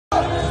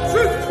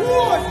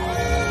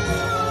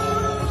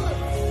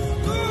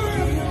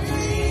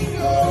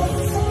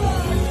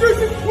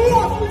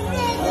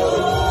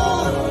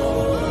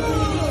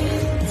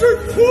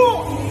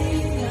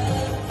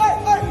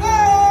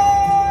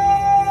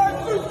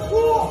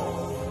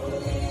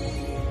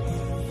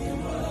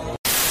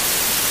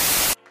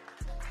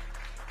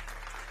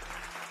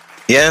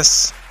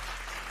Yes,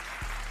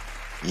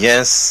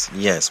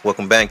 yes.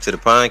 Welcome back to the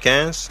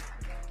podcast.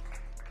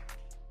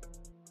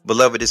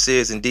 Beloved, this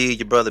is indeed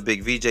your brother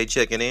Big VJ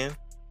checking in.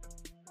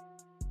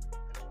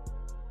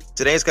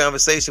 Today's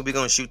conversation, we're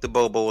going to shoot the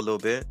bobo a little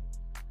bit.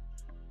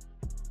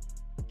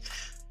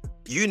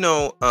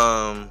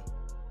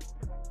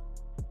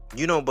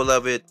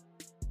 Beloved,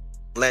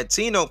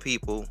 Latino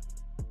people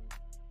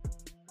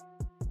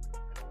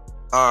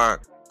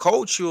are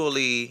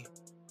culturally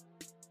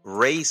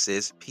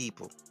racist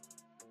people.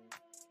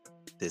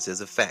 This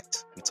is a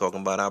fact. We're talking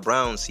about our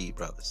brown seed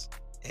brothers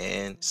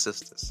and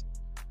sisters.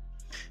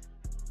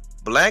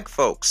 Black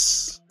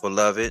folks,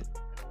 beloved,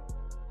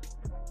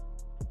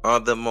 are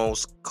the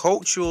most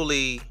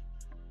culturally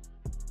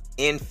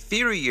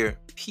inferior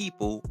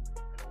people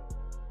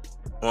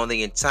on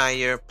the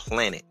entire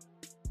planet.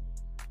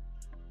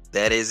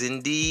 That is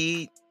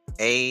indeed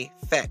a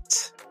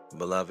fact,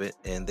 beloved,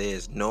 and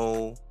there's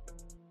no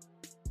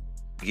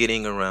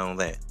getting around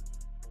that.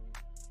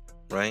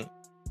 Right?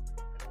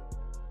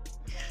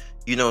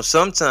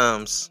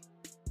 Sometimes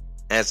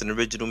as an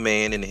original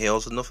man in the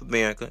hills of North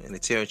America, in the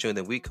territory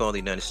that we call the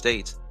United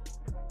States,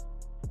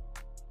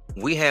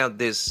 we have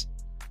this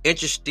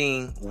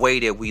interesting way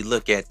that we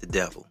look at the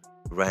devil,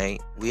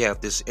 right? We have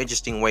this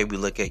interesting way we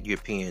look at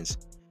Europeans,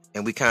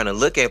 and we kind of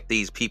look at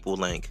these people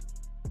like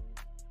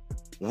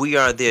we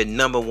are their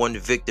number one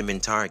victim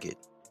and target.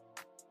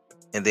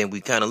 And then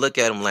we kind of look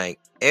at them like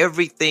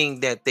everything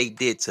that they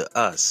did to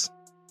us,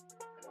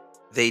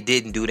 they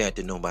didn't do that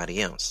to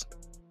nobody else.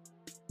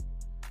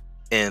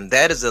 And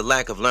that is a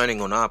lack of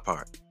learning on our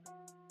part.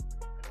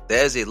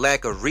 That is a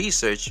lack of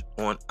research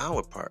on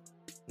our part.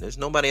 There's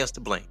nobody else to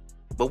blame.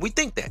 But we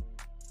think that.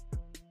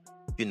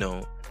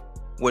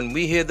 When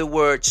we hear the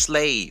word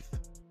slave,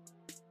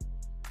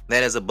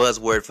 that is a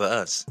buzzword for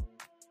us. You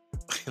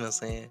know what I'm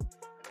saying?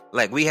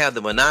 Like we have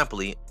the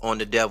monopoly on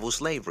the devil's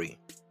slavery.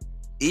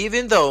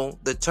 Even though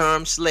the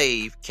term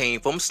slave came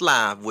from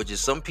Slav, which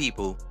is some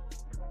people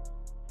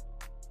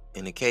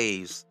in the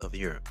caves of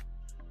Europe.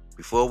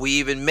 Before we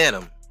even met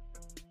them,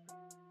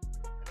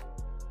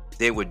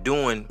 they were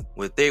doing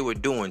what they were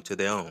doing to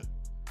their own.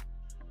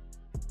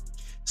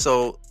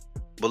 So,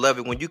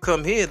 beloved, when you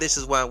come here, this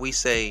is why we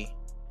say,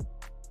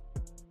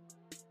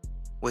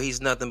 well,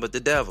 he's nothing but the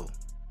devil.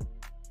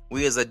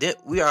 We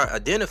are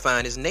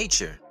identifying his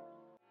nature.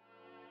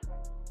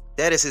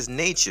 That is his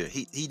nature.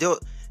 He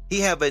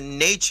have a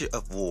nature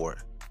of war.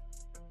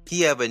 He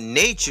have a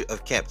nature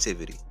of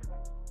captivity.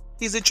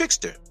 He's a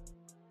trickster.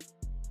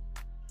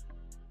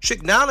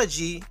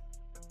 Technology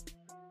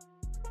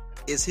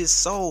is his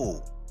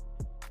soul.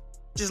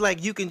 Just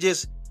like you can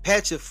just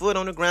pat your foot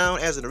on the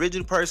ground as an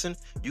original person,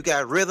 you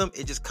got rhythm,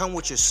 it just come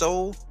with your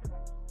soul.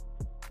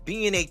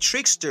 Being a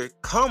trickster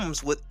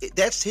comes with it.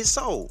 That's his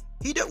soul.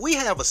 We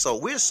have a soul.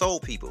 We're soul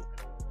people.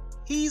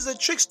 He's a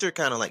trickster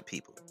kind of like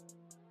people.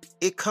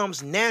 It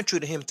comes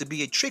natural to him to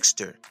be a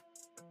trickster.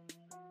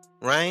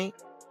 Right?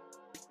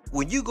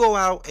 When you go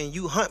out and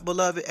you hunt,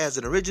 beloved, as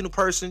an original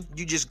person,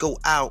 you just go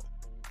out,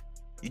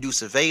 you do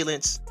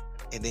surveillance,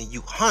 and then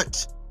you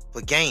hunt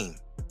for game.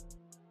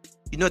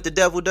 You know what the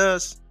devil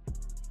does?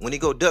 When he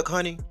go duck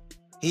hunting,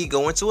 he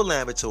go into a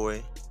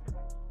laboratory.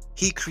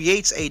 He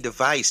creates a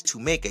device to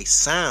make a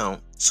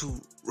sound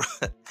to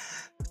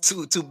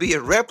be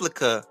a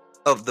replica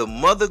of the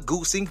mother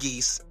goose and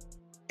geese.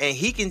 And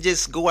he can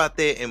just go out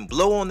there and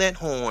blow on that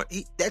horn.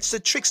 That's a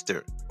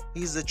trickster.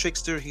 He's a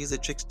trickster. He's a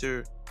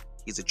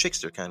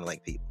trickster kind of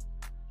like people.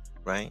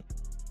 Right?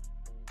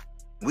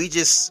 We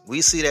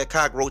see that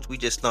cockroach, we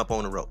just stomp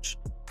on the roach.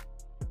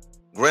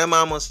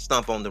 Grandmama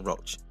stomp on the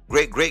roach.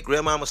 Great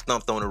grandmama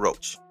stomped on the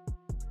roach.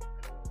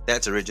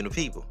 That's original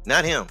people,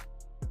 not him.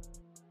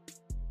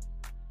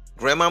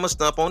 Grandmama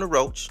stomp on the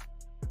roach.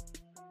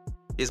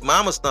 His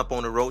mama stomp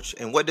on the roach.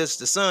 And what does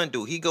the son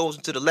do? He goes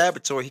into the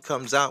laboratory. He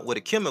comes out with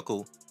a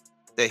chemical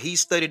that he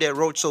studied that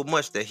roach so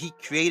much that he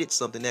created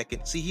something that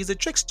can see. He's a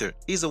trickster.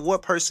 He's a war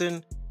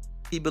person.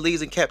 He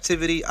believes in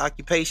captivity,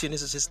 occupation.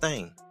 This is his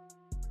thing.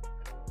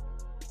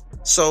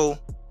 So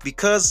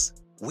because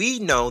we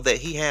know that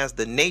he has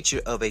the nature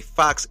of a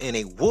fox and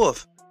a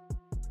wolf,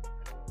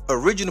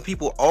 original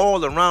people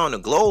all around the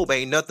globe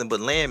ain't nothing but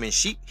lamb and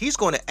sheep. He's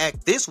going to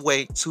act this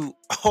way to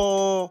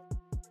all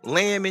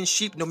lamb and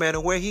sheep no matter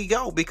where he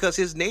go, because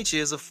his nature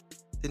is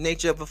the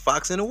nature of a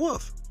fox and a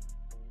wolf.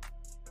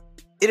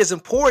 It is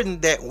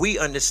important that we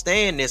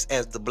understand this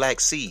as the black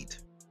seed.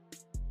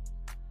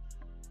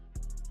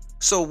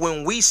 So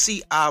when we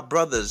see our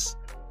brothers,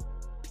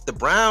 the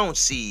brown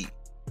seed,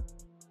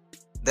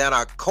 that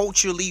are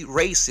culturally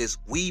racist,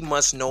 we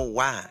must know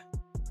why.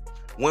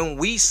 When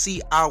we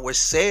see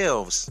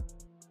ourselves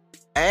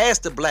as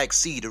the black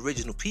seed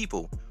original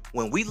people,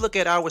 when we look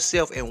at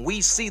ourselves and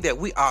we see that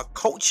we are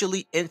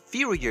culturally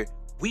inferior,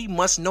 we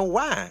must know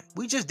why.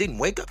 We just didn't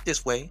wake up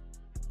this way.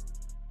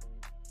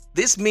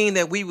 This means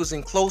that we was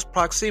in close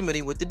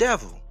proximity with the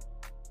devil.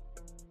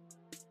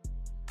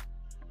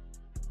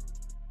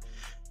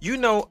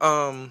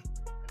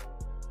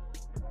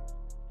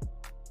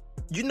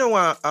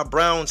 Our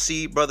brown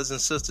seed brothers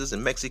and sisters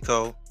in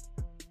Mexico,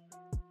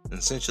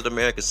 in Central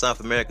America, South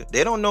America,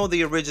 they don't know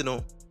the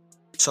original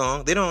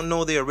tongue. They don't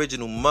know the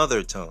original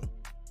mother tongue.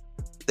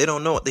 They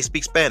don't know it. They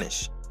speak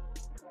Spanish.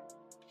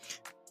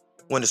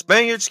 When the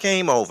Spaniards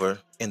came over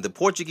and the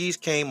Portuguese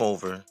came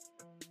over,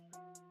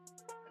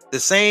 the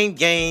same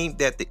game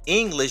that the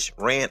English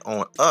ran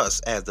on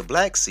us as the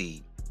black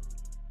seed,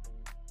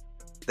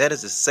 that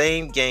is the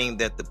same game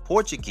that the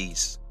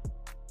Portuguese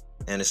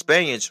and the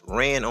Spaniards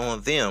ran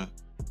on them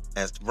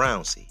as the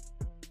brown seed.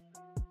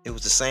 It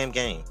was the same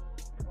game.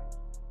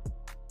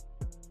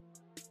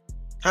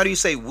 How do you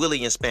say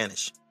Willie in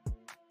Spanish?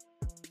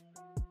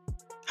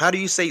 How do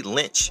you say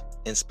Lynch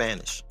in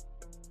Spanish?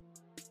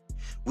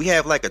 We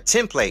have like a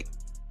template,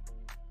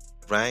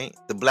 right?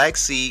 The black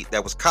seed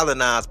that was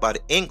colonized by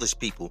the English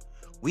people.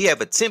 We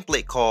have a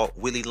template called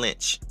Willie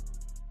Lynch.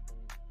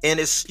 And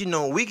it's,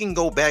 we can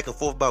go back and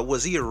forth about,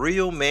 was he a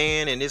real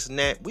man and this and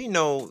that? We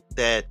know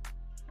that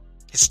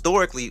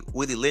historically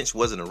Willie Lynch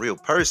wasn't a real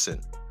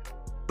person,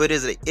 but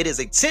it is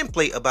a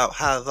template about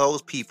how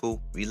those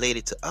people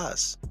related to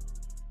us.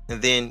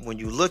 And then when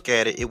you look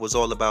at it, it was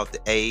all about the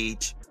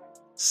age,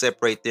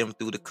 separate them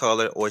through the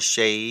color or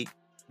shade.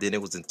 Then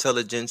it was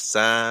intelligence,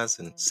 size,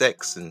 and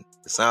sex, and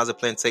the size of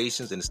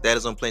plantations and the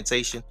status on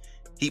plantation.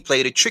 He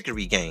played a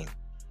trickery game.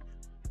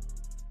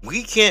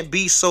 We can't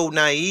be so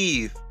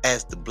naive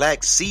as the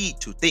black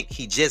seed to think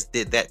he just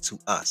did that to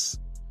us.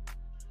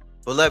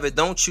 Beloved,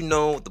 don't you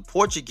know the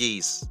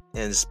Portuguese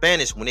and the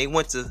Spanish, when they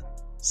went to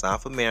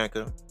South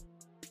America,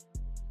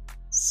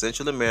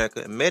 Central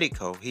America, and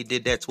Mexico, he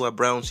did that to our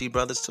brown seed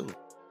brothers too.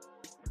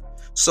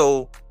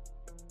 So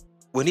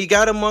when he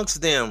got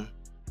amongst them,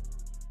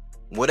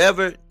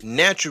 whatever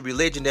natural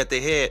religion that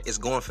they had is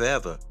gone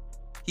forever.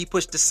 He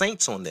pushed the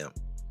saints on them.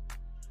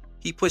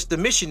 He pushed the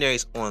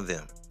missionaries on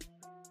them.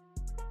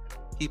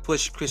 He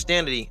pushed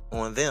Christianity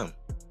on them.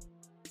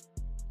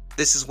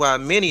 This is why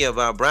many of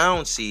our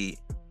brown seed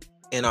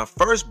and our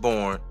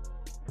firstborn,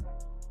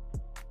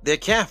 they're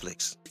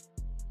Catholics.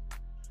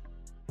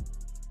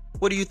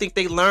 What do you think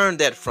they learned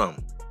that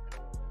from?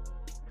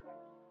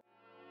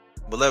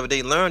 Beloved,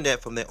 they learned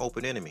that from their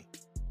open enemy.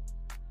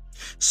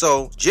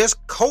 So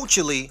just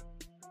culturally,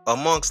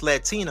 amongst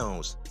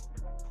Latinos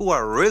who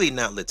are really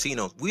not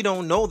Latinos, we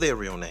don't know their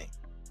real name.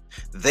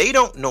 They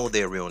don't know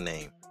their real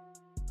name.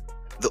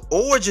 The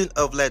origin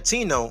of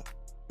Latino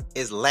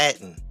is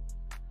Latin.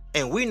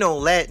 And we know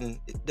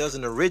Latin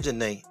doesn't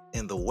originate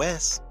in the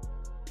West.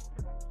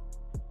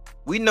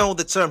 We know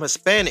the term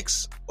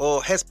Hispanics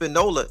or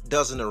Hispaniola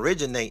doesn't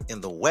originate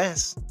in the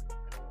West.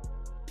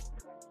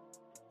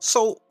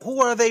 So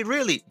who are they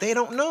really? They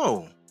don't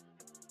know.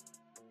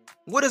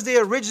 What is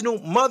their original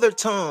mother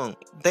tongue?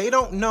 They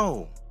don't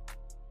know.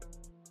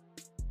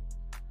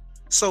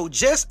 So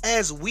just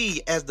as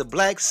we, as the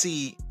black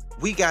seed,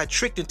 we got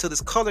tricked into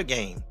this color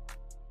game.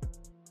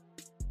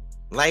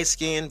 Light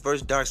skin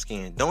versus dark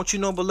skin. Don't you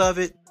know,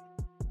 beloved?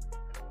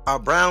 Our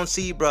brown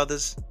seed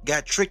brothers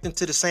got tricked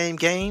into the same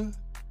game.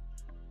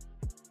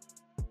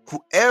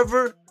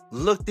 Whoever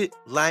looked it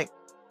like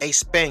a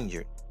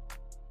Spaniard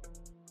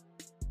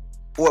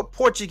or a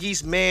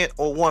Portuguese man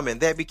or woman,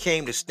 that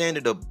became the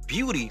standard of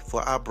beauty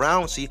for our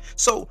brown seed.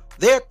 So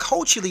they're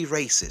culturally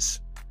racist.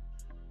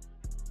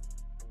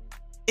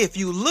 If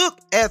you look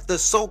at the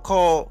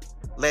so-called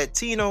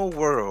Latino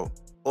world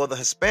or the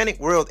Hispanic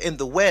world in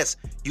the West,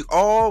 you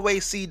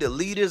always see the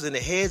leaders and the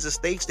heads of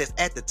states that's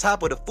at the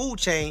top of the food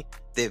chain.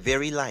 They're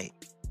very light.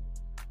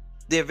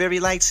 They're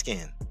very light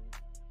skinned.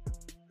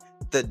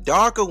 The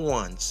darker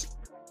ones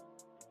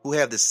who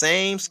have the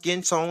same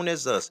skin tone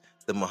as us,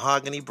 the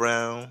mahogany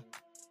brown,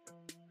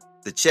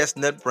 the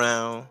chestnut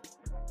brown,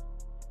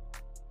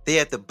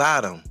 they're at the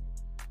bottom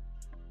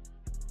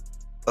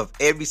of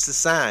every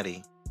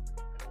society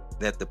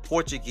that the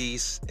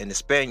Portuguese and the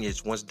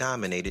Spaniards once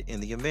dominated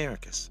in the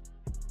Americas.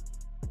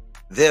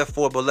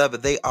 Therefore,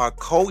 beloved, they are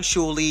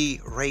culturally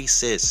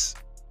racist.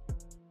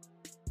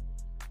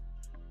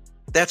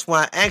 That's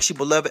why I ask you,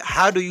 beloved,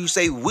 how do you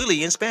say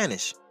Willie in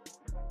Spanish?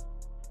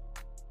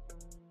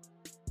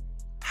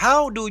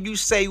 How do you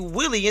say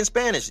Willie in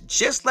Spanish?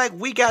 Just like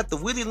we got the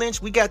Willie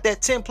Lynch, we got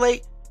that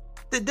template.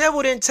 The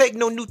devil didn't take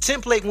no new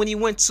template when he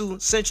went to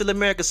Central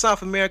America,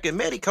 South America, and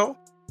Mexico.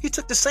 He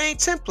took the same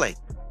template.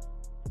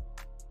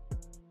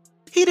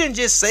 He didn't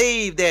just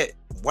save that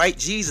white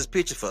Jesus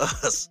picture for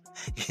us.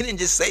 He didn't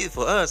just save it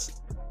for us.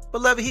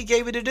 Beloved, he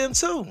gave it to them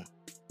too.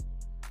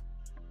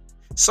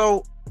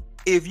 So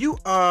if you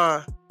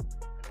are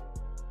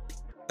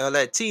a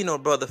Latino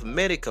brother from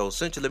Mexico,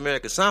 Central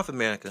America, South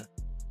America,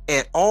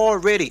 and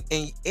already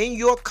in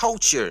your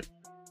culture,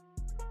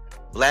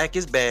 black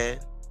is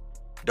bad,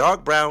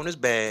 dark brown is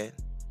bad,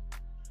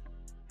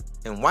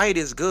 and white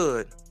is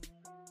good,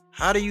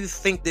 how do you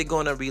think they're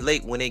going to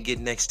relate when they get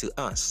next to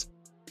us?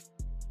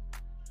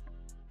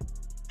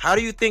 How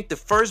do you think the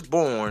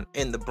firstborn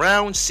in the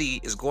brown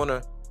seed is going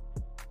to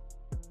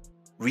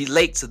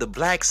relate to the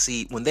black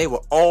seed when they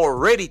were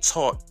already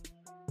taught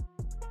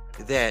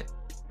that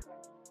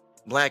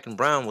black and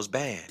brown was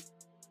bad?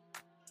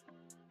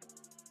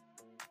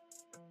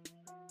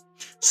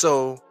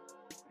 So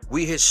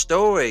we hear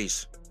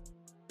stories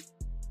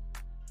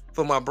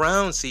For my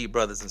brown seed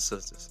brothers and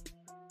sisters.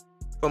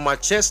 For my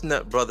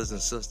chestnut brothers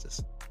and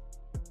sisters.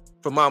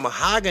 For my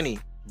mahogany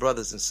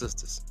brothers and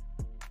sisters.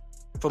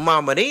 For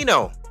my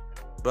merino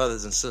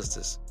brothers and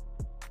sisters.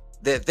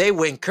 That they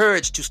were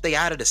encouraged to stay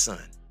out of the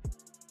sun.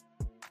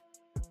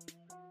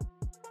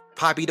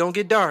 Poppy, don't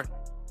get dark.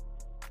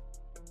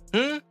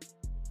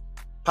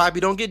 Poppy,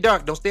 don't get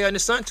dark. Don't stay out in the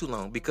sun too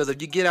long. Because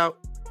if you get out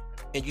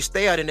and you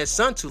stay out in that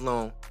sun too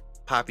long,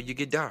 Poppy, you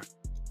get dark.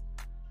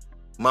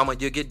 Mama,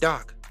 you get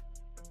dark.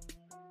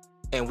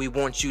 And we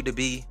want you to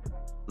be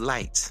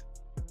light.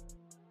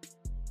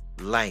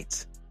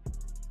 Light.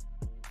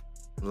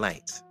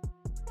 Light.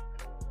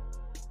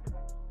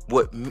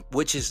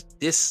 Which is,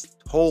 this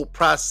whole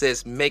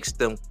process makes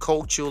them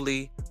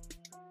culturally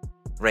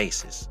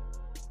racist.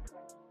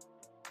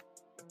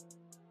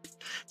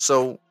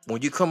 So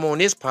when you come on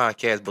this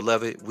podcast,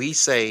 beloved, we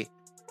say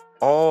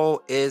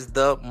all is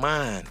the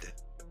mind.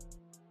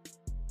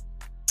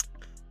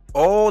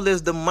 All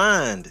is the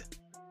mind.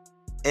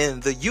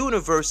 And the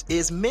universe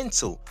is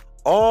mental.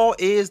 All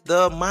is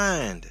the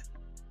mind.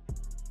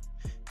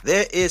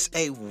 There is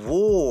a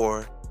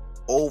war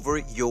over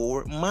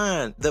your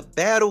mind. The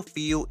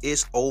battlefield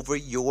is over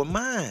your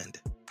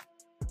mind.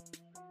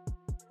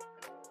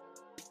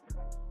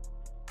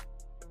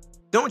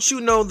 Don't you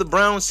know the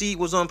brown seed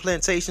was on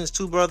plantations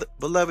too, brother,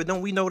 beloved?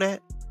 Don't we know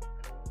that?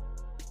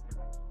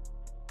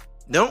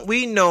 Don't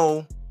we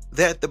know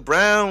that the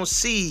brown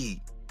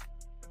seed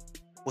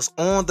was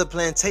on the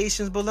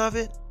plantations,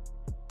 beloved?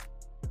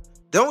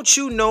 Don't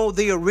you know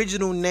the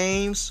original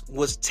names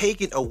was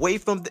taken away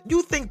from them?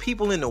 You think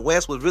people in the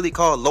West was really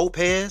called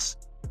Lopez?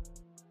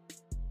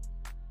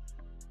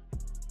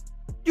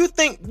 You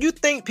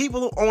think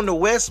people on the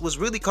West was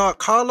really called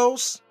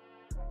Carlos?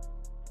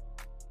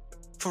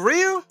 For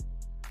real?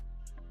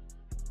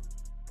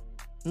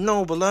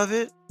 No,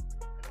 beloved.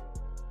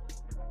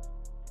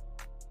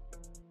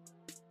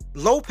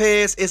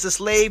 Lopez is a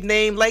slave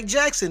name like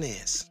Jackson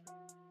is.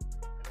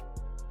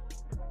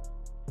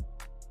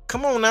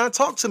 Come on now,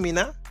 talk to me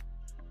now.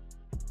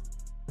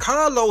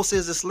 Carlos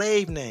is a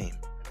slave name.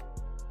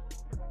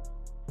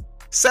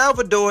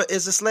 Salvador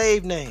is a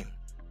slave name.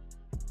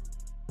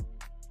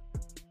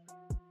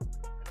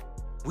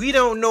 We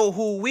don't know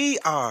who we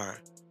are.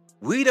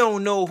 We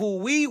don't know who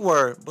we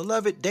were.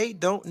 Beloved, they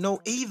don't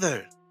know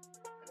either.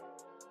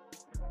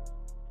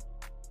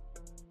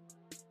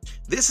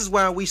 This is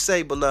why we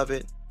say,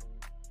 beloved,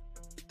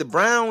 the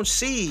brown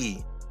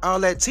seed, our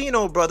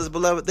Latino brothers,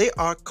 beloved, they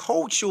are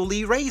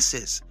culturally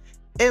racist.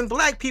 And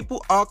black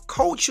people are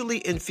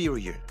culturally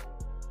inferior.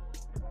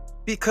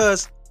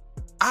 Because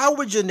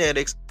our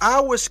genetics,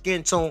 our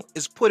skin tone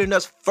is putting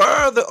us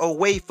further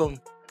away from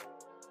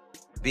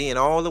being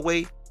all the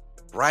way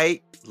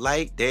bright,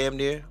 light, damn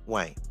near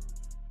white.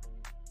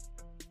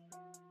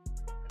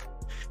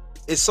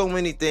 It's so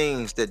many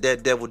things that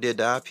devil did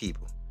to our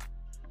people.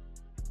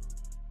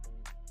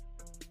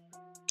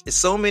 It's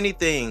so many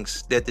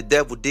things that the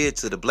devil did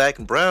to the black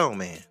and brown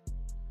man.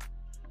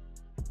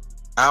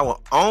 Our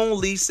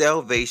only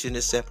salvation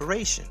is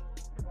separation.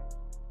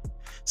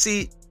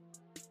 See,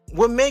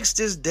 what makes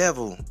this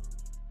devil,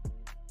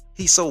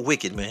 he's so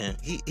wicked, man.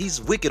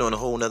 He's wicked on a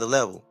whole nother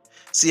level.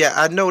 See,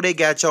 I know they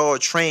got y'all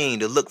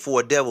trained to look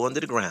for a devil under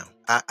the ground.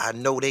 I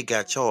know they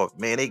got y'all,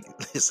 man.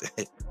 Listen,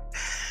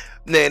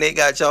 man, they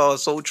got y'all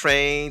so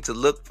trained to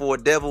look for a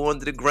devil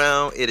under the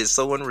ground. It is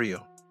so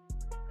unreal.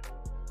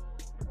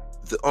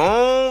 The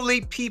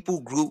only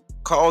people group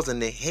causing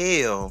the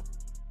hell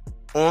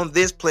on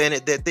this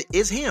planet that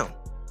is him.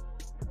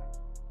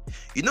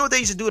 You know what they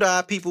used to do to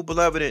our people,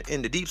 beloved,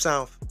 in the deep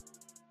south?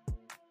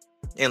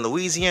 In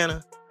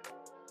Louisiana?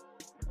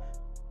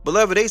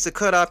 Beloved, they used to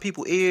cut our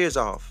people ears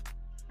off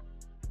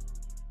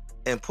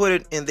and put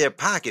it in their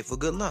pocket for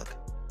good luck.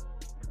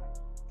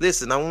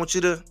 Listen, I want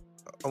you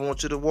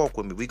to walk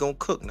with me. We gonna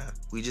cook now.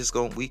 We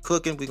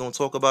cooking. We gonna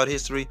talk about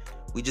history.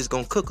 We just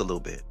gonna cook a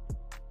little bit.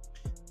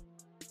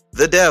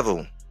 The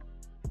devil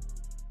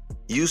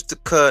used to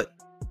cut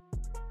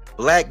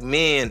black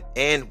men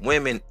and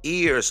women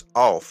ears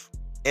off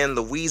in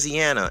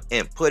Louisiana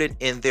and put it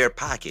in their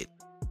pocket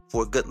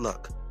for good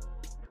luck.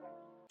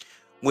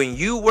 When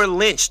you were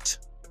lynched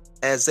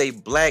as a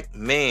black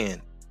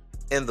man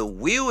in the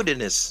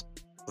wilderness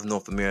of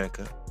North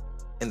America,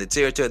 in the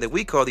territory that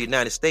we call the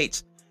United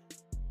States,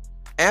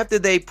 after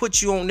they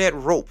put you on that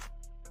rope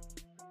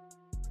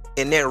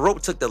and that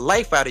rope took the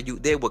life out of you,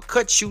 they would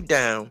cut you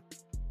down,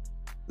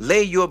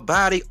 lay your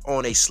body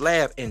on a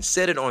slab and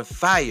set it on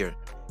fire.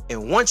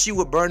 And once you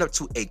were burned up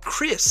to a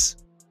crisp,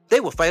 they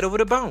would fight over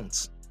the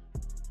bones.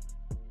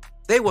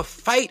 They would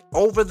fight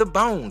over the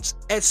bones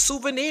as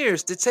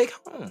souvenirs to take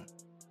home.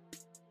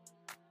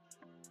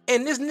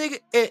 And this nigga,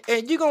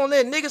 and you gonna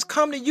let niggas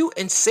come to you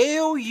and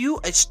sell you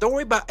a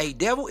story about a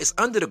devil is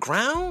under the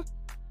ground?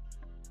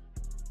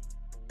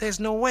 There's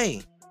no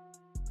way.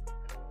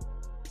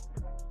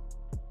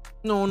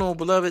 No,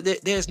 beloved,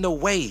 there's no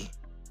way.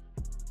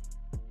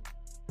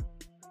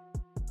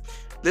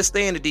 Let's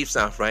stay in the deep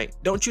south, right?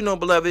 Don't you know,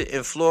 beloved,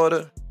 in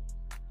Florida,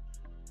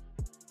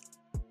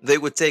 they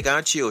would take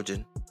our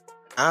children,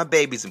 our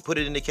babies and put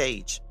it in the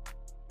cage,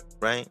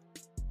 right?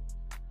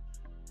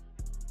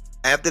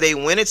 After they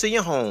went into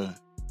your home,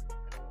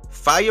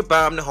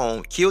 firebombed the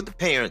home, killed the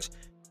parents,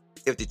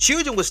 if the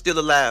children were still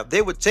alive,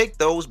 they would take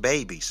those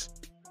babies,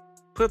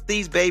 put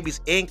these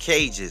babies in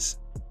cages,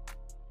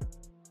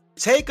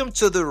 take them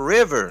to the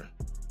river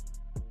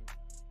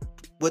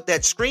with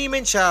that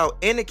screaming child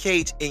in the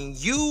cage, and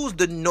use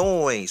the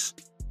noise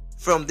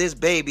from this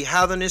baby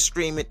howling and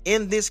screaming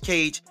in this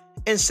cage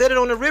and set it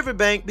on the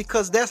riverbank,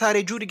 because that's how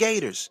they drew the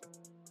gators.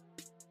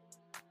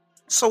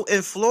 So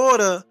in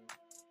Florida,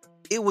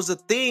 it was a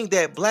thing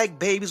that black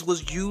babies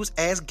was used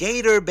as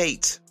gator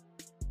bait.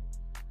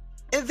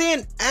 And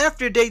then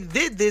after they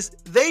did this,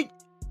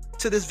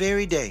 to this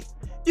very day,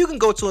 you can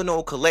go to an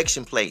old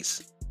collection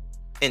place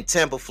in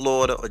Tampa,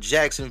 Florida, or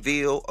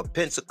Jacksonville, or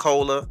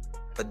Pensacola,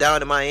 or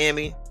down in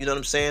Miami, you know what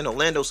I'm saying,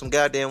 Orlando, some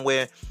goddamn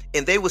where,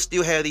 and they would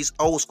still have these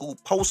old school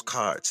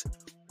postcards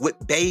with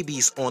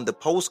babies on the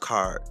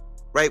postcard,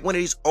 right? One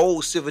of these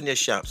old souvenir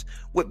shops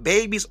with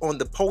babies on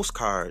the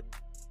postcard.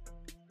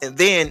 And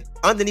then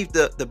underneath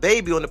the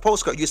baby on the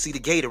postcard, you see the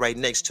gator right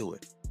next to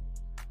it.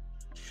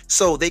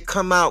 So they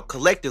come out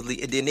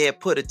collectively, and then they'll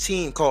put a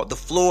team called the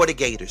Florida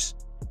Gators,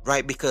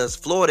 right? Because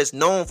Florida is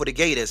known for the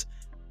gators,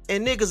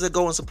 and niggas will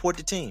go and support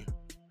the team.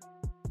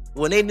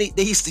 When they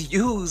used to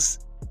use,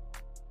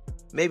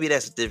 maybe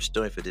that's a different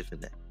story for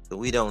different day. But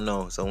we don't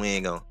know, so we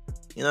ain't gonna,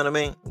 you know what I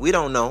mean? We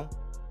don't know.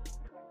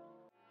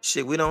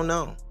 Shit, we don't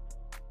know.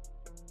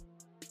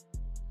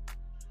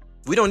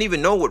 We don't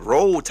even know what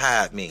Roll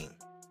Tide mean.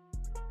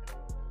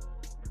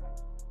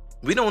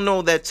 We don't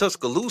know that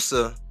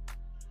Tuscaloosa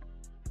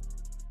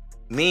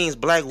means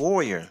black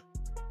warrior,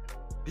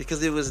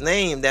 because it was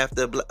named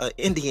after an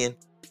Indian,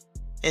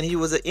 and he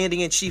was an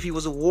Indian chief. He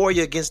was a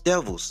warrior against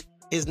devils.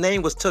 His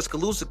name was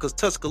Tuscaloosa because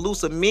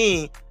Tuscaloosa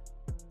mean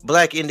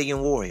black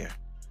Indian warrior.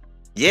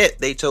 Yet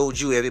they told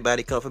you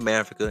everybody come from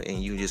Africa,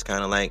 and you just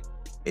kind of like,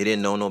 they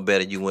didn't know no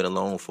better. You went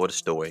along for the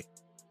story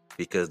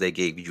because they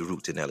gave you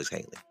roots in Ellis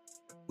Haley.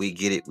 We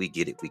get it. We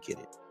get it. We get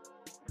it.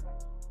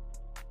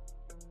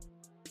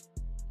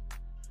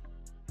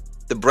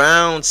 The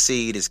brown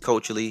seed is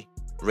culturally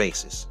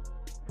racist.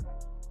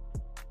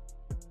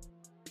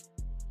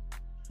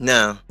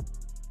 Now,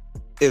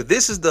 if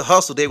this is the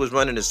hustle they was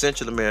running in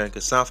Central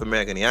America, South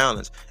America, and the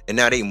islands, and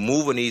now they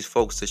moving these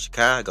folks to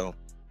Chicago,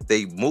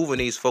 they moving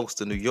these folks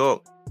to New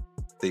York,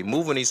 they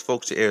moving these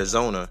folks to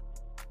Arizona,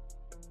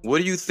 what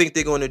do you think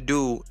they're going to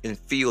do and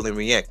feel and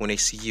react when they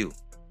see you?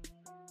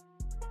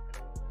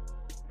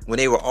 When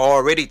they were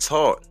already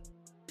taught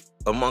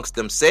amongst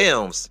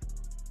themselves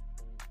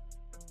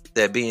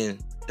that being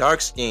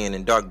dark skinned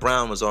and dark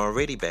brown was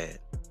already bad.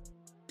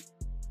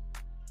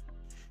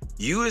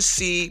 You would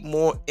see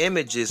more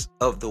images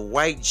of the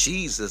white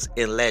Jesus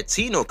in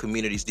Latino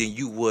communities than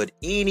you would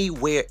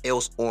anywhere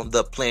else on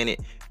the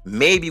planet,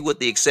 maybe with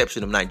the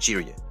exception of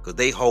Nigeria, because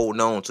they hold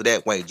on to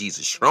that white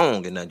Jesus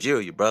strong in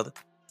Nigeria, brother.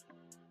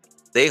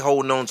 They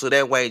hold on to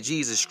that white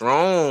Jesus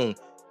strong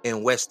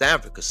in West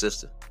Africa,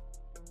 sister.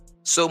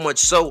 So much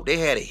so, they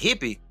had a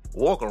hippie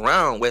walk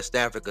around West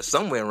Africa,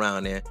 somewhere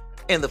around there,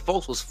 and the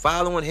folks was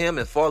following him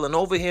and falling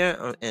over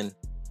here.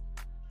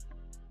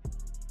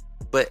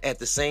 But at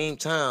the same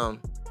time,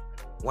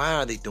 why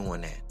are they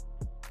doing that?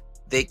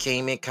 They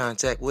came in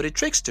contact with a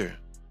trickster.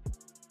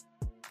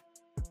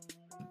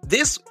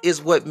 This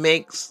is what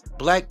makes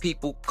black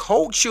people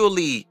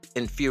culturally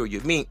inferior.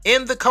 I mean,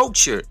 in the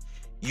culture,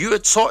 you're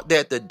taught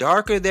that the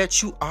darker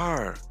that you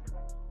are,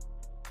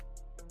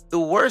 the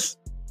worse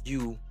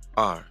you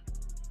are.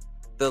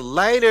 The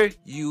lighter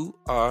you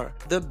are,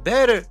 the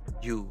better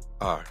you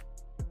are.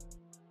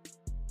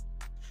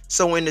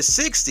 So in the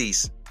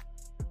 60s,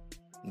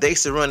 they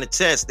used to run a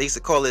test. They used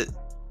to call it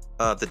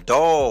the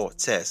doll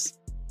test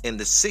in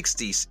the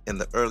 60s and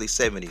the early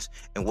 70s.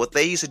 And what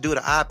they used to do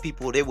to our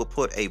people, they would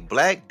put a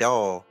black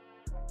doll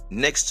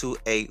next to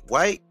a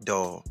white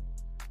doll.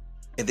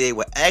 And they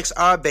would ask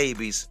our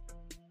babies,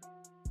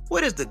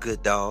 what is the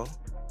good doll?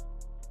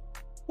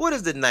 What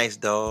is the nice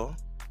doll?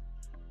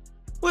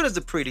 What is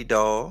the pretty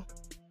doll?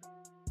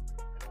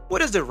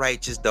 What is the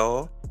righteous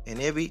doll?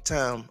 And every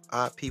time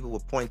our people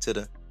would point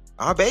to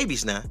our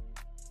babies now,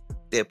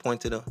 they'd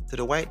point to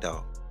the white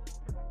doll.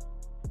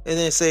 And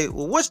then say,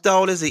 well, which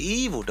doll is the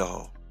evil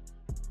doll?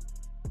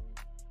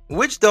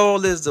 Which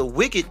doll is the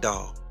wicked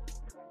doll?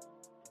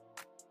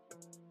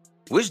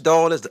 Which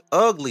doll is the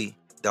ugly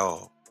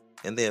doll?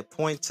 And they'd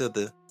point to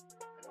the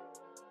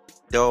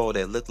doll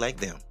that looked like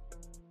them.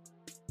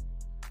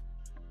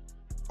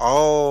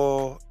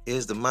 All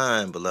is the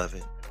mind,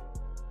 beloved.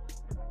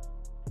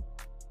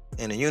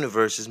 And the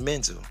universe is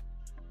mental.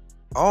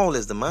 All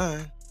is the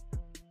mind.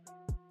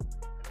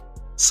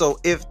 So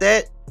if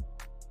that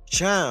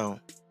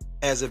child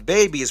as a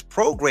baby is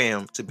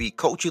programmed to be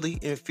culturally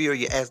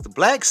inferior as the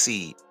black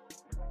seed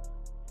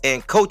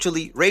and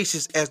culturally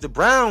racist as the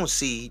brown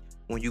seed,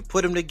 when you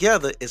put them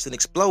together, it's an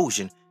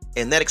explosion.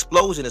 And that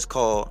explosion is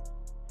called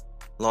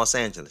Los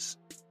Angeles.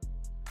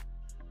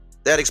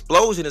 That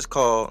explosion is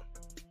called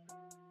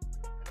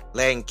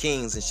Latin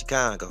Kings in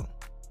Chicago.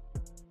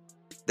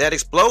 That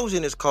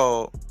explosion is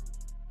called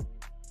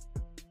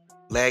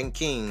Latin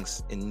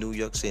Kings in New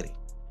York City.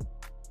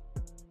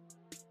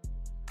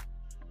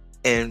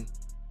 And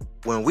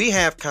when we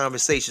have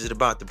conversations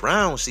about the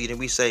brown seed and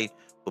we say,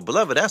 well,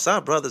 beloved, that's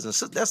our brothers and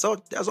sisters,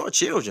 that's our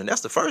children,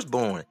 that's the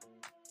firstborn,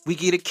 we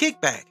get a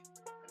kickback.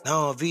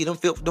 No, V, them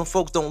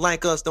folks don't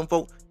like us. Them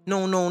folks,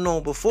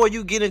 no. Before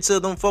you get into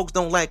them folks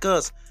don't like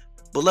us,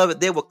 beloved,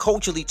 they were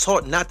culturally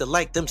taught not to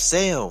like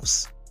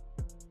themselves.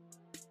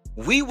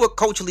 We were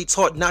culturally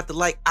taught not to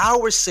like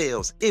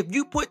ourselves. If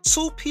you put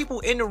two people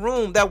in the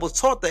room that was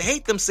taught to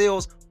hate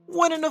themselves,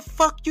 what in the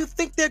fuck you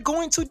think they're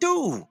going to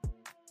do?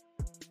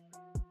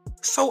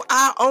 So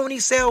our only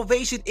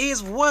salvation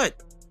is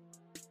what?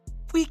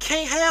 We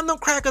can't have no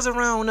crackers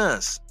around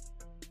us.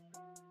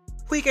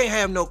 We can't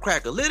have no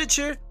cracker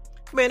literature.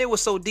 Man, it was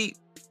so deep.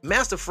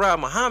 Master Fry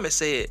Muhammad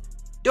said,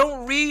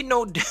 don't read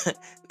no...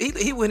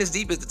 he went as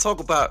deep as to talk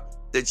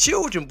about the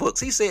children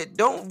books. He said,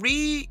 don't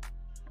read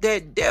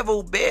that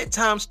devil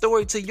bedtime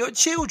story to your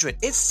children.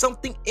 It's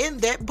something in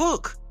that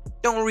book.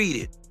 Don't read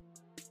it.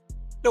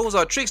 Those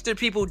are trickster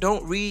people.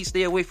 Don't read.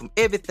 Stay away from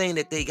everything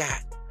that they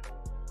got.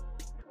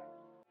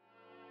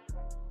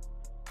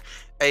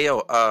 Hey,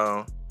 yo,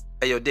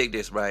 dig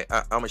this, right?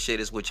 I'm going to share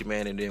this with you,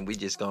 man, and then we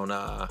just going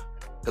to...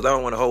 Because I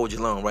don't want to hold you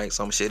long, right?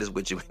 So I'm going to share this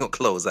with you. We're going to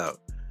close out.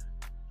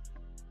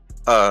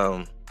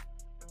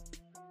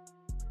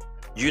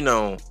 You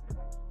know,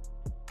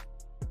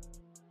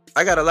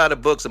 I got a lot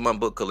of books in my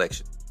book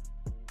collection.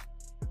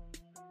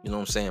 You know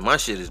what I'm saying? My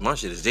shit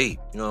is deep.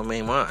 You know what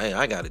I mean?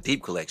 I got a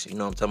deep collection. You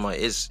know what I'm talking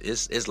about?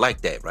 It's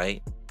like that,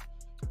 right?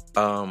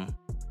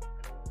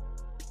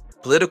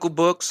 Political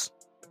books,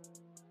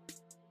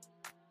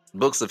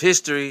 books of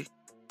history,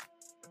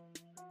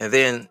 and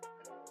then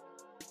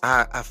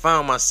I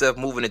found myself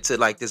moving into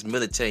like this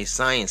military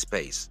science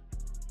space.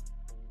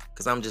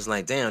 Cause I'm just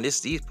like, damn,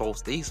 these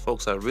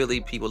folks are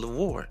really people of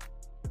war.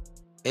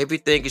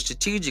 Everything is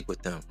strategic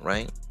with them,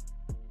 right?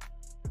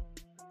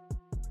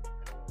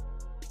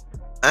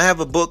 I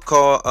have a book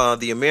called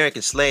The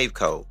American Slave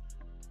Code.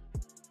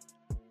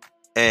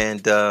 And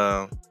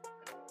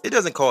it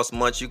doesn't cost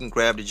much. You can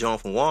grab the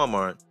joint from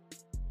Walmart.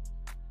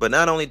 But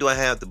not only do I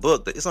have the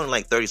book, it's only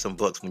like 30 some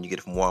bucks when you get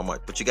it from Walmart.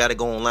 But you got to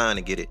go online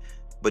and get it.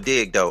 But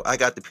dig though, I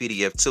got the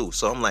PDF too.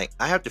 So I'm like,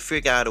 I have to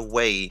figure out a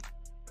way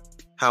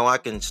how I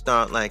can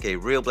start like a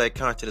Real Black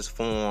Consciousness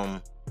forum.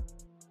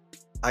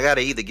 I got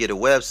to either get a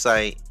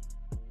website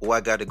or I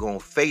got to go on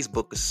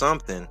Facebook or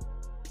something.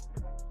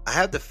 I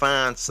have to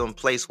find some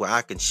place where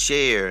I can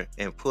share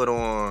and put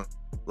on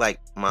like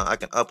I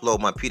can upload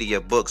my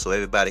PDF book so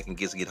everybody can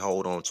get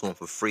hold on to them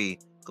for free.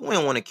 Cause we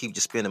don't want to keep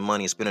just spending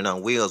money and spinning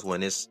on wheels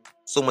when there's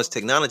so much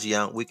technology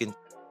out. We can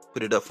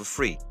put it up for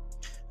free.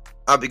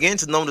 I began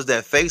to notice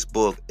that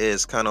Facebook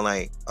is kind of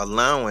like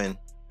allowing,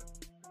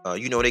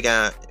 they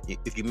got,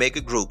 if you make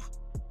a group,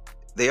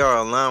 they are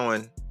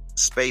allowing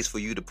space for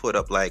you to put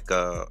up like,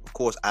 of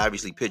course,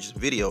 obviously pictures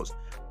and videos,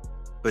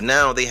 but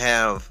now they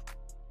have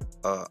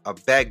a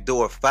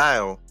backdoor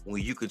file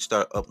where you can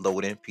start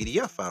uploading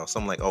PDF files. So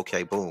I'm like,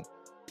 okay, boom.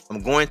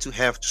 I'm going to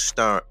have to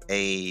start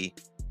a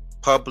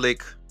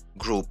public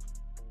group,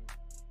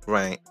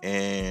 right?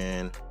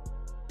 And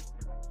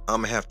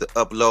I'm gonna have to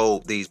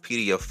upload these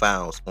PDF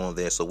files on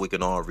there so we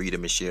can all read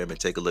them and share them and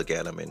take a look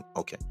at them. And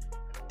okay,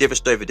 different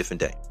story for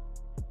different day.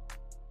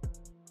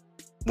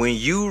 When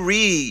you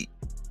read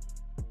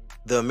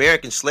the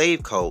American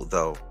Slave Code,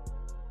 though,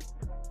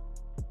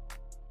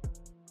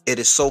 it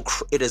is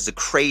the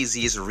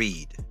craziest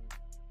read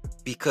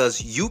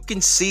because you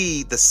can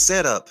see the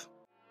setup,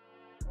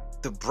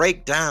 the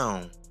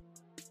breakdown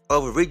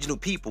of original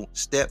people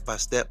step by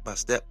step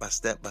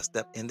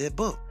in their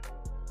book.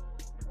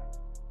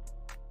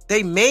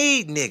 They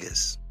made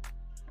niggas.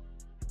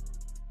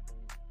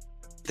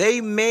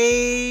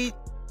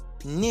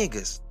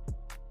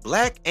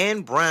 Black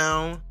and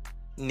brown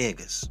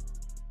niggas.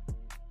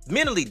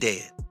 Mentally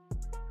dead.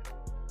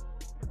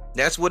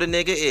 That's what a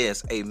nigga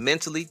is. A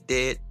mentally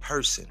dead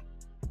person.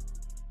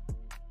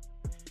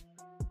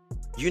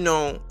 You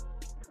know,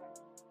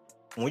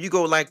 when you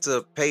go like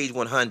to page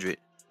 100,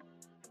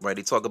 right,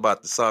 they talk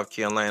about the South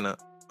Carolina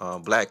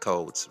black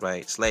codes,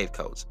 right, slave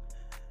codes.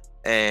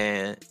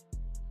 And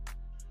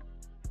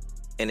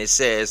it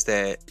says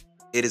that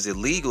it is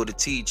illegal to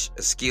teach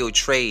a skilled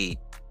trade.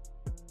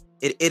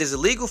 It is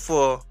illegal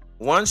for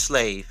one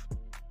slave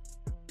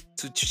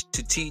to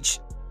teach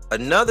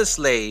another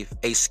slave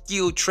a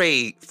skilled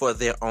trade for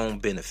their own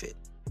benefit.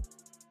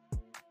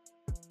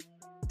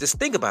 Just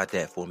think about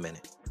that for a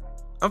minute.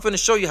 I'm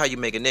finna show you how you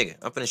make a nigga.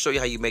 I'm finna show you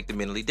how you make the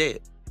mentally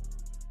dead.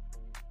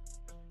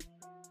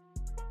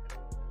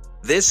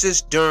 This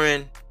is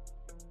during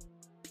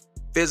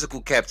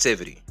physical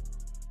captivity.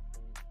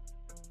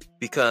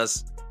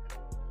 Because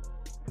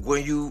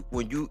when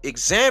you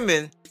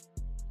examine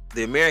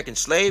the American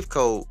Slave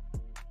Code,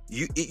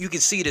 you can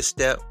see this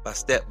step by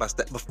step.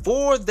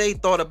 Before they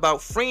thought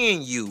about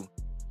freeing you,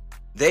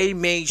 they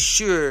made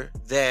sure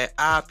that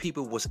our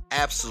people was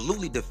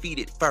absolutely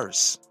defeated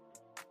first.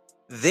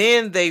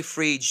 Then they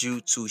freed you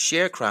to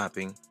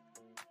sharecropping,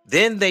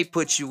 Then they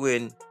put you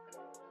in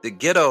the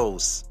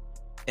ghettos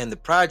and the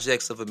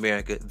projects of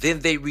America. Then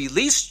they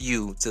released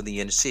you to the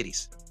inner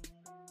cities.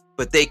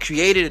 But they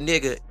created a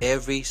nigga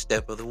every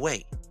step of the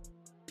way.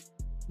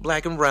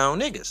 Black and brown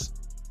niggas.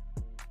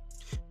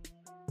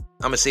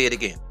 I'm going to say it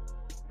again.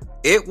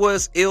 It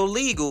was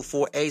illegal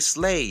for a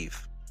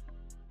slave.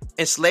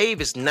 And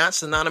slave is not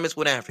synonymous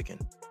with African.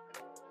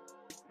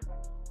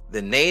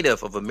 The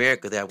native of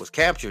America that was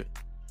captured,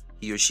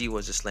 he or she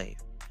was a slave.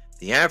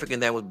 The African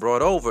that was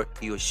brought over,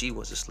 he or she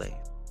was a slave.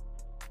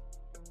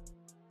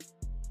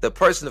 The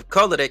person of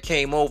color that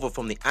came over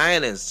from the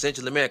islands,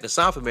 Central America,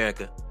 South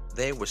America,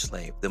 they were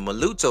slaves. The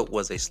mulatto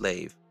was a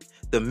slave.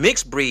 The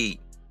mixed breed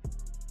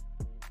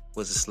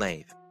was a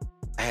slave.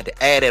 I had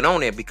to add it on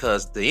there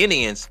because the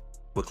Indians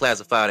were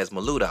classified as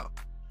mulatto.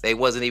 They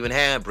wasn't even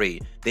half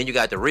breed. Then you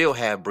got the real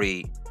half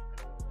breed.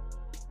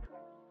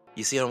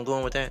 You see how I'm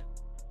going with that?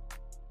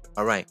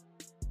 All right.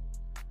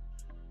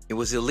 It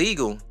was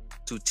illegal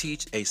to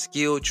teach a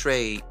skilled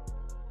trade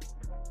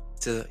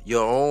to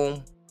your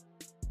own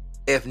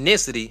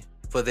ethnicity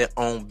for their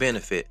own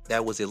benefit.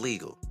 That was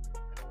illegal.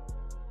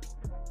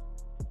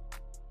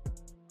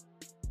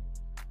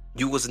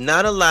 You was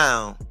not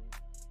allowed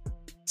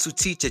to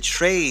teach a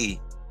trade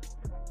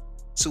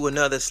to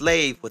another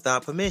slave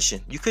without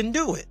permission. You couldn't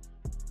do it.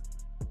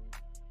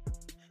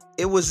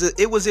 It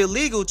was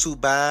illegal to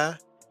buy,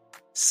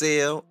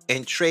 sell,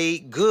 and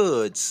trade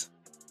goods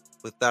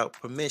without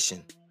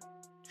permission.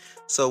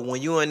 So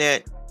when you in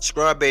that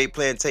strawberry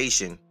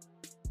plantation,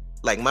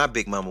 like my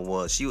big mama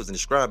was, she was in the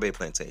strawberry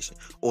plantation,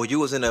 or you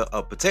was in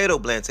a potato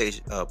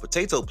plantation,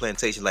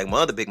 like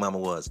my other big mama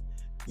was,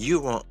 you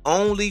were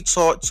only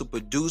taught to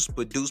produce.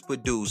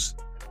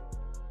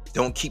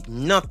 Don't keep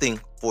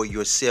nothing for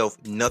yourself.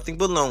 Nothing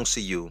belongs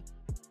to you.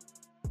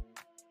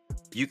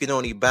 You can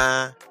only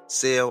buy,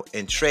 sell,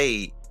 and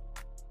trade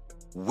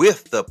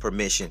with the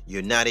permission.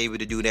 You're not able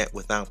to do that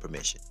without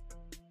permission.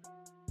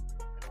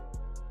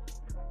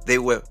 They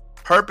were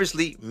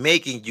purposely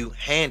making you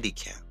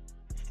handicapped.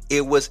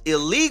 It was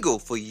illegal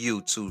for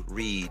you to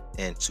read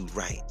and to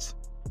write.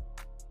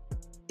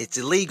 It's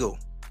illegal.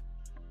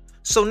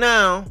 So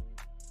now,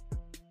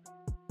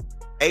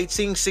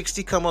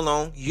 1860 come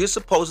along. You're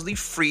supposedly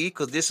free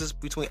because this is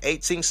between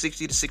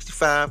 1860 to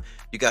 65.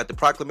 You got the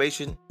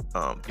proclamation,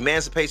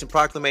 Emancipation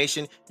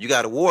Proclamation. You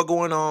got a war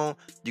going on.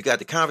 You got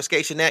the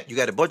Confiscation Act. You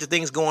got a bunch of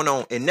things going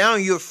on. And now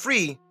you're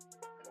free.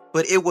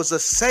 But it was a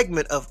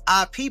segment of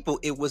our people.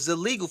 It was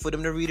illegal for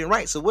them to read and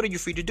write. So what are you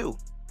free to do?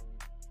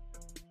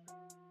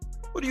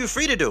 What are you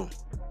free to do?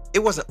 It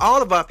wasn't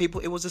all of our people.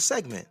 It was a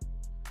segment.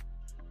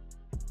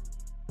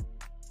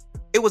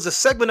 It was a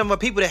segment of our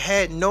people that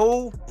had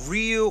no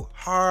real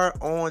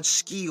hard-on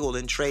skill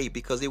in trade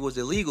because it was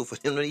illegal for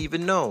them to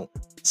even know.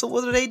 So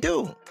what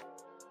do?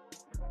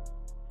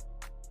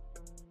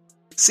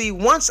 See,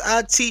 once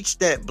I teach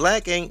that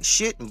black ain't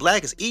shit and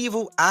black is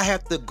evil, I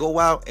have to go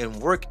out and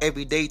work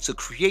every day to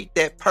create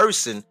that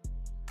person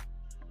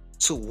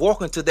to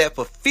walk into that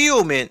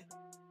fulfillment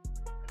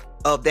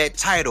of that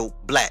title,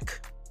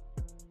 black.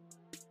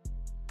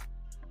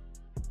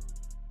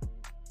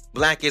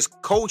 Black is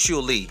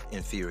culturally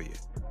inferior.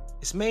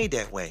 It's made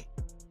that way.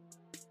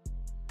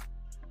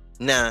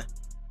 Now,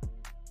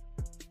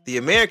 the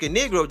American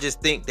Negro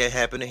just think that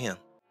happened to him.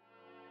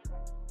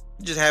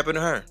 It just happened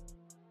to her.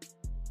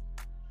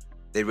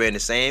 They ran the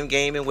same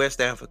game in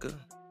West Africa,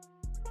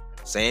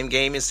 same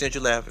game in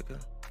Central Africa,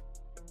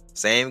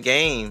 same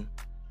game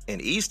in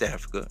East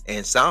Africa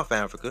and South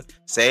Africa,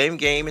 same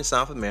game in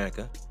South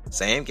America,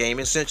 same game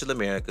in Central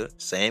America,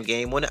 same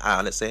game on the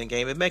island, same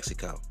game in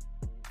Mexico.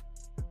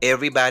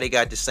 Everybody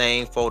got the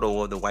same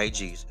photo of the white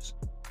Jesus.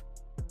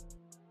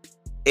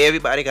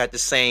 Everybody got the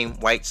same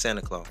white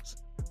Santa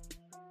Claus.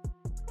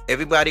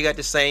 Everybody got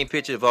the same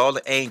picture of all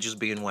the angels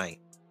being white.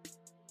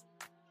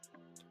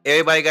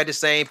 Everybody got the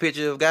same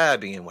picture of God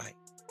being white.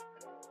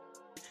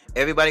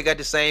 Everybody got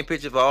the same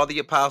picture of all the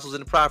apostles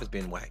and the prophets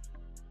being white.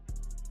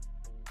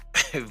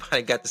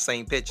 Everybody got the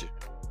same picture.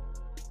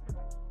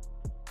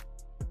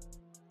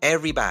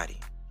 Everybody.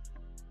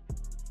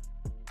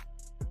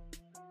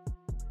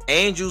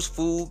 Angel's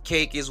food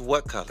cake is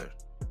what color?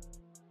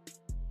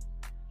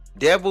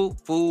 Devil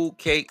food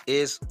cake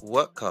is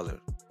what color?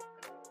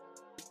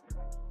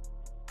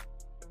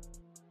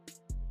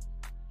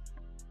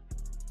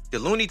 The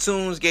Looney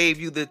Tunes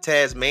gave you the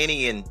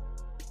Tasmanian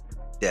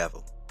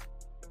devil.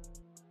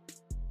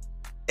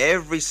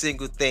 Every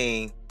single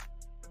thing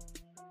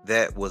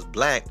that was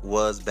black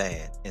was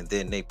bad. And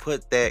then they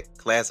put that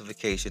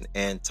classification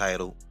and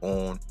title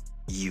on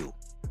you.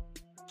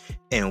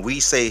 And we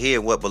say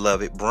here, what,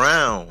 beloved?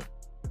 Brown.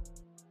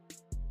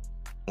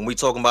 When we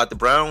talking about the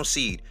brown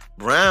seed,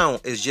 brown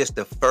is just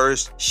the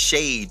first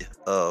shade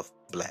of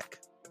black.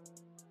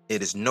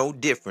 It is no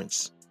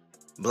difference.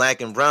 Black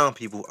and brown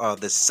people are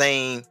the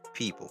same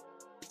people.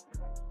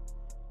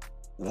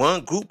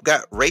 One group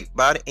got raped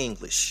by the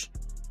English.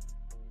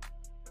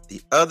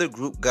 The other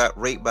group got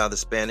raped by the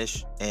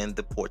Spanish and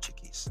the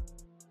Portuguese.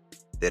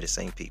 They're the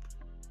same people.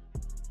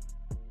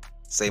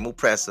 Same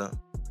oppressor.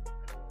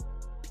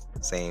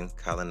 Same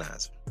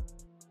colonizer.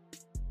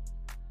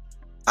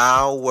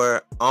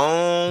 Our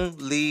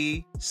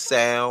only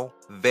salvation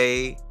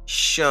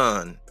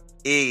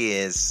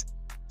is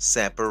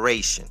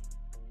separation.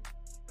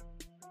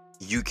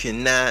 You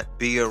cannot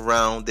be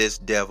around this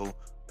devil.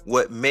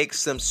 What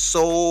makes him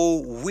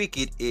so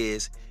wicked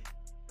is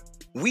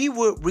we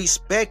would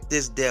respect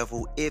this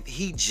devil if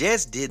he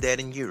just did that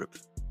in Europe.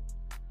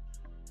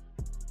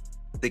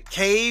 The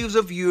caves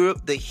of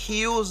Europe, the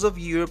hills of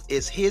Europe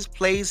is his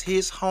place,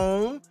 his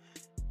home.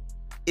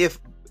 If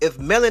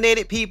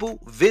melanated people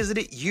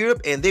visited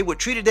Europe and they were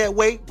treated that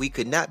way, we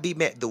could not be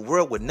mad. The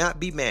world would not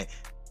be mad.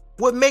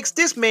 What makes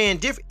this man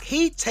different?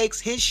 He takes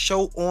his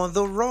show on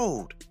the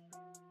road.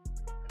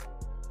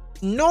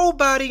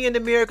 Nobody in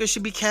America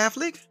should be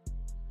Catholic.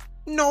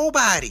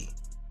 Nobody.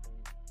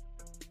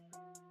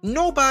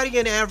 Nobody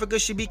in Africa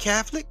should be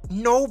Catholic.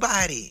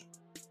 Nobody.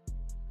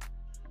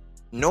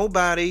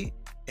 Nobody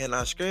in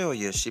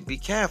Australia should be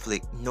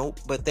Catholic. Nope,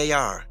 but they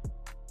are.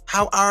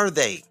 How are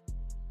they?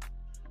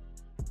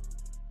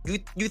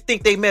 You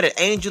think they met an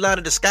angel out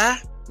of the sky?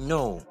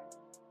 No.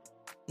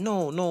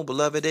 No,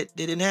 beloved, it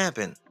didn't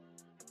happen.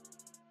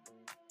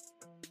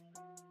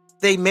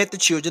 They met the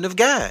children of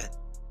God.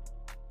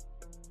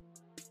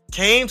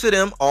 Came to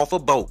them off a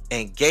boat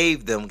and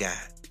gave them God.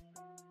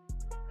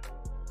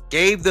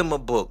 Gave them a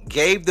book,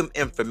 gave them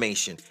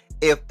information.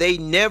 If they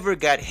never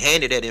got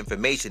handed that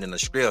information in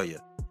Australia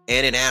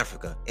and in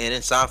Africa and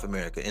in South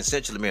America and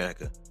Central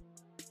America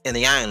and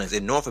the islands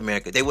in North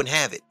America, they wouldn't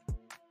have it.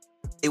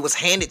 It was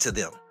handed to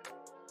them.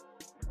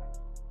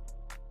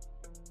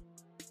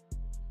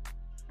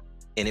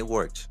 And it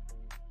worked.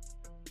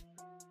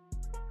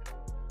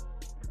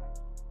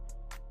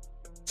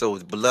 So,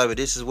 beloved,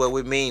 this is what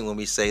we mean when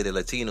we say that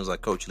Latinos are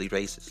culturally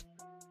racist.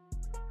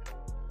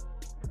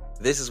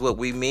 This is what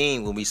we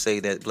mean when we say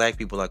that black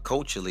people are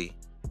culturally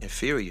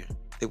inferior.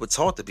 They were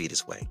taught to be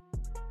this way.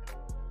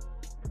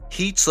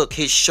 He took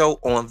his show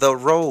on the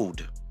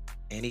road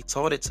and he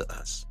taught it to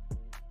us.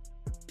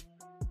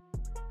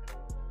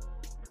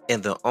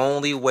 And the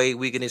only way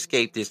we can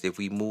escape this is if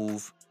we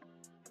move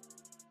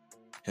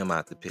him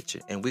out the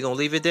picture. And we're going to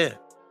leave it there.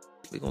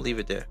 We're going to leave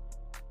it there.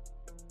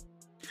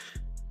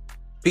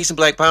 Peace and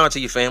black power to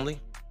your family.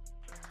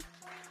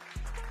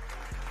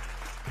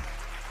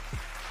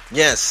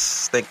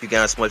 Yes, thank you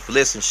guys so much for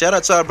listening. Shout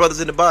out to our brothers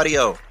in the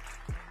barrio.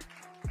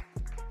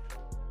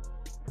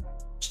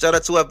 Shout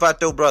out to our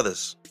Vato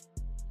brothers.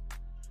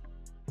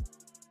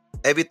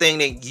 Everything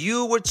that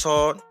you were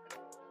taught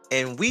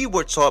and we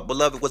were taught,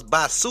 beloved, was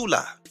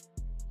basula.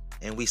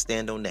 And we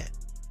stand on that.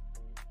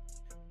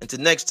 Until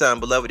next time,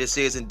 beloved, this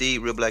is indeed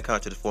Real Black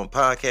Conscious Forum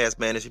Podcast.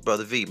 Man, it's your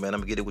brother V, man. I'm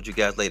going to get it with you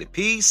guys later.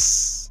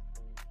 Peace.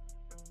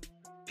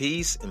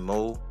 Peace and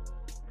more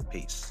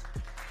peace.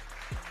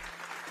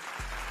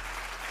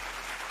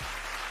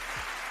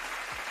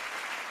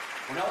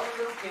 When I was a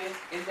little kid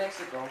in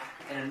Mexico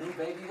and a new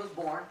baby was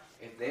born,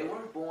 if they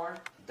were born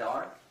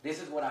dark,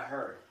 this is what I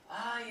heard.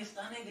 Ay,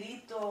 está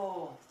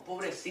negrito,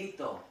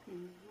 pobrecito.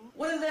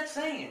 What is that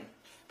saying?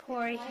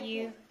 Poor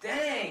you.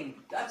 Dang,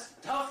 that's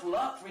tough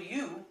luck for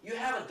you. You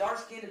have a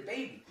dark-skinned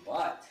baby.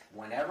 But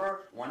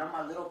whenever one of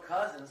my little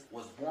cousins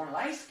was born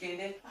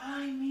light-skinned,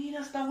 ay,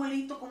 mira, está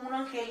güerito como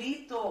un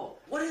angelito.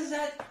 What is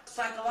that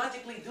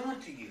psychologically doing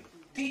to you?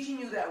 Teaching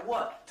you that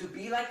what? To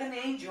be like an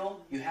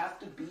angel, you have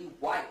to be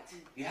white.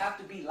 You have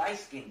to be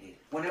light-skinned.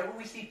 Whenever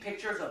we see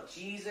pictures of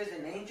Jesus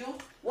and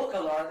angels, what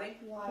color are they?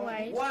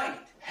 White. White.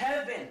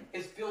 Heaven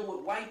is filled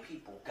with white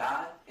people.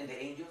 God and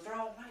the angels are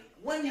all white.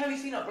 When have you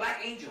seen a black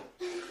angel?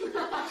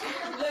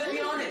 Let's be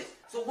honest.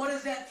 So what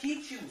does that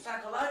teach you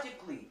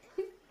psychologically?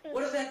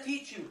 What does that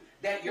teach you?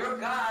 That your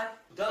God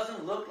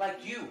doesn't look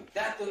like you.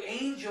 That the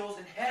angels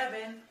in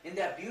heaven, in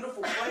that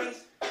beautiful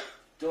place,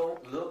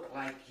 don't look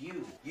like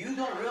you. You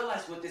don't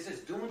realize what this is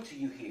doing to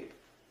you here.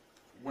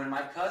 When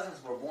my cousins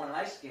were born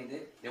light-skinned,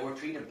 they were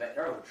treated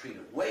better. They were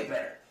treated way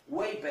better.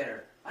 Way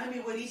better. Ay,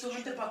 mi güerito,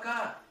 vente pa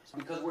acá.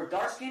 Because we're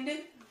dark-skinned,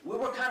 we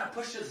were kind of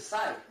pushed to the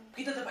side.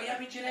 Quítate pa allá,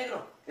 pinche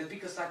negro. It's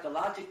because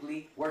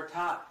psychologically, we're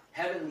taught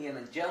heavenly and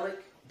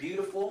angelic,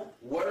 beautiful,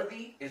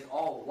 worthy is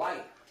all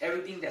white.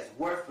 Everything that's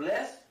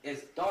worthless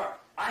is dark.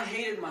 I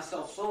hated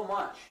myself so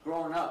much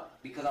growing up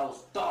because I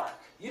was dark.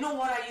 You know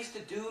what I used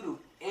to do to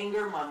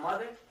anger my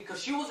mother?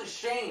 Because she was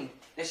ashamed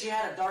that she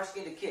had a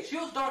dark-skinned kid. She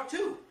was dark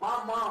too.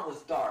 My mom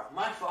was dark.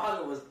 My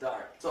father was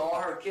dark. So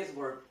all her kids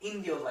were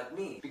Indios like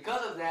me.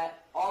 Because of that,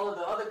 all of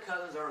the other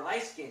cousins are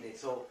light-skinned.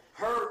 So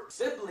her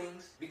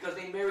siblings, because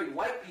they married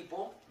white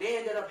people, they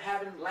ended up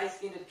having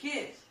light-skinned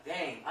kids.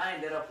 Dang, I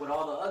ended up with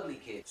all the ugly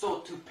kids. So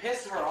to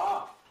piss her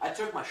off, I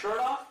took my shirt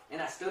off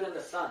and I stood in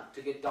the sun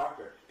to get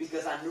darker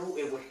because I knew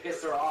it would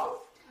piss her off.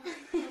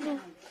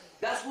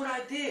 That's what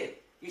I did.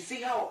 You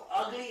see how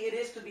ugly it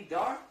is to be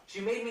dark?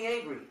 She made me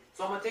angry.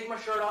 So I'm going to take my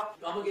shirt off.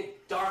 I'm going to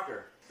get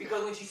darker.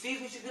 Because when she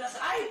sees me, she's going to say,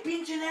 ay,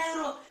 pinche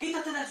negro,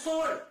 quítate del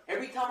sol.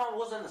 Every time I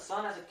was in the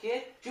sun as a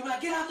kid, she'd be like,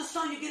 get out the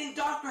sun, you're getting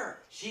darker.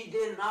 She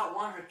did not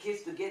want her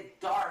kids to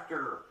get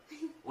darker.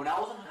 When I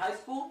was in high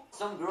school,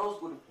 some girls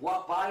would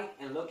walk by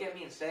and look at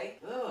me and say,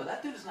 oh,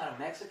 that dude is not a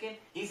Mexican.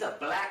 He's a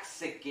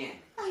black-sican.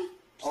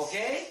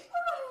 Okay?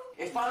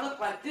 If I look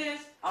like this,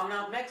 I'm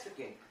not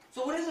Mexican.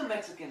 So what is a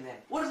Mexican then?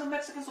 What is a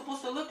Mexican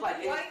supposed to look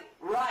like? White.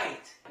 Right.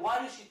 Why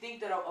does she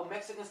think that a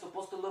Mexican is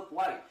supposed to look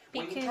white?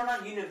 When you turn on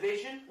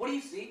Univision, what do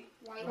you see?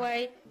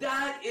 White.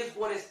 That is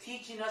what is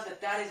teaching us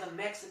that is a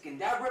Mexican.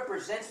 That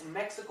represents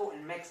Mexico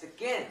and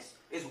Mexicans.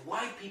 Is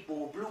white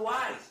people with blue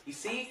eyes. You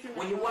see?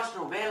 When you watch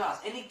novelas,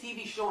 any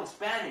TV show in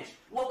Spanish,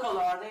 what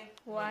color are they?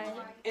 White.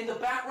 In the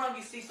background,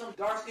 you see some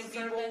dark-skinned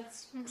people.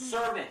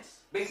 Servants.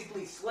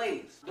 Basically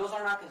slaves. Those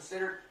are not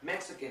considered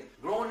Mexican.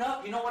 Growing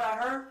up, you know what I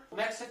heard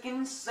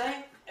Mexicans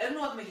say? Él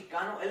no es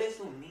mexicano, él es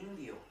un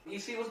indio. You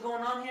see what's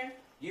going on here?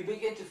 You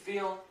begin to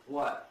feel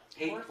what?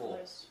 Hateful.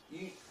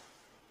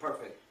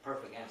 Perfect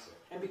answer.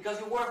 And because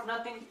you're worth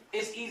nothing,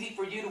 it's easy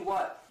for you to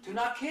what? To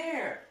not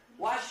care.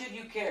 Why should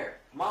you care?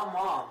 My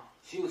mom,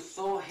 she was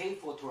so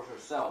hateful towards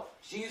herself.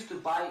 She used to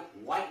buy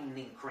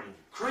whitening cream.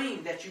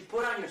 Cream that you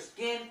put on your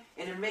skin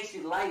and it makes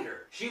you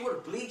lighter. She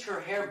would bleach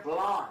her hair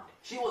blonde.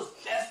 She was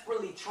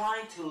desperately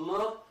trying to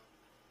look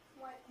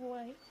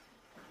White.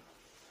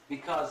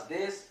 because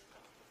this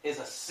is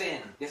a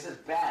sin. This is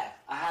bad.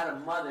 I had a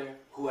mother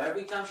who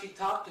every time she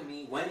talked to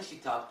me, when she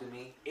talked to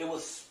me, it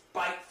was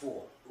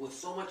spiteful. With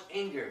so much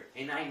anger.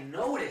 And I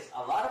noticed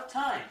a lot of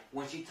time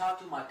when she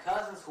talked to my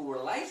cousins who were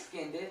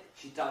light-skinned,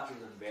 she talked to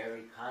them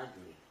very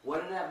kindly.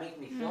 What did that make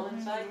me feel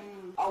inside?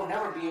 I'll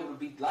never be able to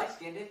be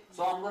light-skinned,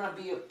 so I'm going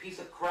to be a piece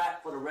of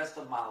crap for the rest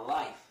of my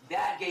life.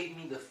 That gave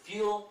me the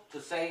fuel to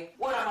say,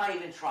 what am I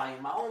even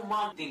trying? My own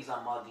mom thinks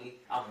I'm ugly,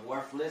 I'm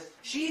worthless.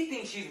 She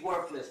thinks she's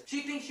worthless.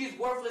 She thinks she's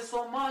worthless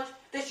so much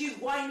that she's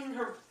whitening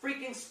her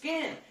freaking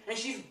skin. And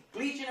she's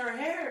bleaching her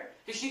hair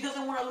because she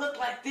doesn't want to look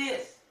like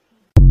this.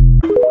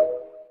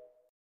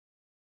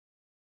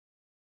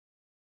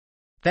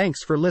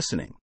 Thanks for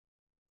listening.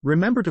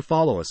 Remember to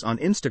follow us on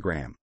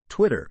Instagram,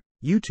 Twitter,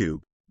 YouTube,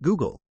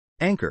 Google,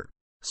 Anchor,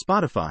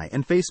 Spotify,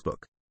 and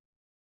Facebook.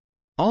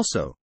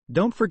 Also,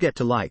 don't forget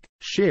to like,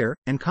 share,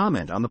 and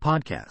comment on the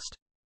podcast.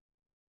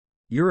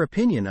 Your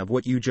opinion of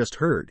what you just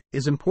heard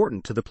is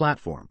important to the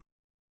platform.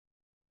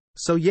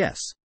 So yes,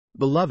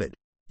 beloved,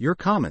 your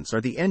comments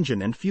are the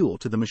engine and fuel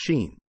to the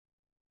machine.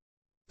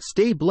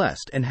 Stay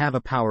blessed and have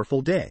a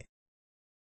powerful day.